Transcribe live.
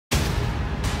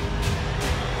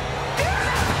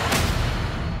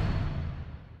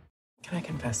Can I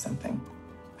confess something?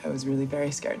 I was really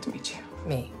very scared to meet you.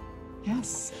 Me?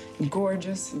 Yes.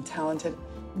 Gorgeous and talented.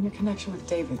 And your connection with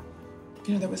David.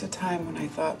 You know, there was a time when I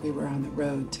thought we were on the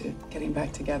road to getting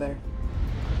back together.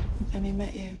 And then I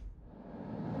met you.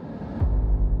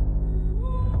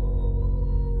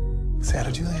 Say hi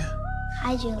to Julia.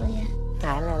 Hi, Julia.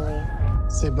 Hi, Lily.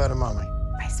 Say bye to mommy.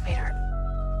 My sweetheart.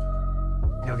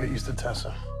 You'll get used to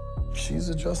Tessa. She's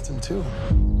adjusting too.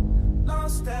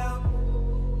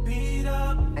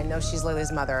 I know she's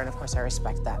Lily's mother, and of course I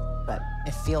respect that, but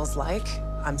it feels like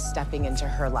I'm stepping into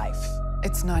her life.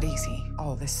 It's not easy,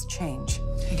 all this change.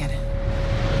 I get it.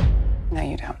 No,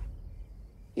 you don't.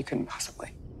 You couldn't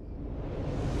possibly.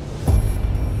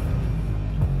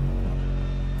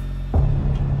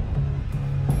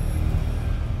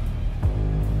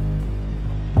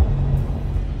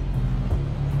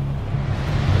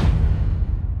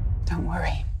 Don't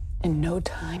worry. In no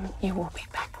time, you will be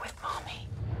back with Mommy.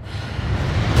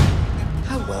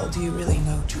 How well do you really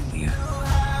know Julia?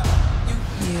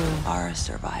 You are a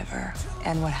survivor,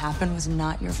 and what happened was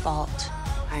not your fault.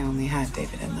 I only had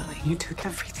David and Lily. You took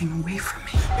everything away from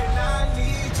me.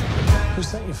 Who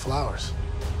sent you flowers?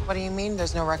 What do you mean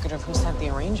there's no record of who sent the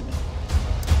arrangement?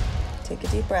 Take a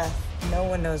deep breath. No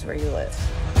one knows where you live.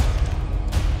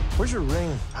 Where's your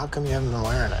ring? How come you haven't been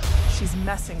wearing it? She's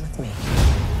messing with me.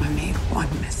 I made one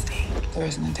mistake. There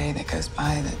isn't a day that goes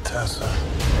by that... Tessa.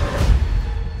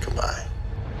 Goodbye.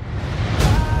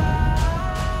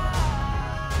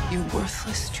 You're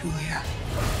worthless, Julia.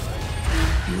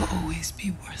 You will always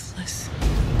be worthless.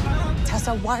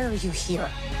 Tessa, why are you here?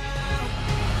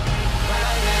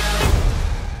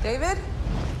 David?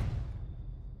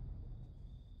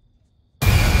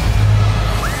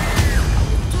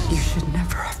 You should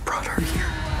never have brought her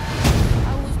here.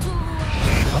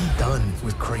 I'm done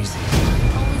with crazy.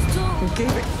 You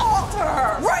gave it all to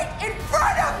her, right in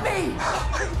front of me! Oh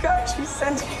my God, she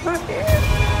sent you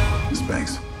here. Miss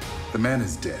Banks, the man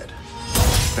is dead.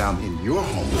 Found in your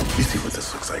home. You see what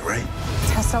this looks like, right?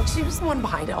 Tessa, she was the one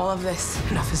behind all of this.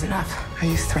 Enough is enough. Are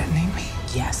you threatening me?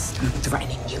 Yes, I'm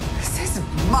threatening you. This is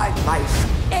my life.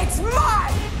 It's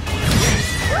mine!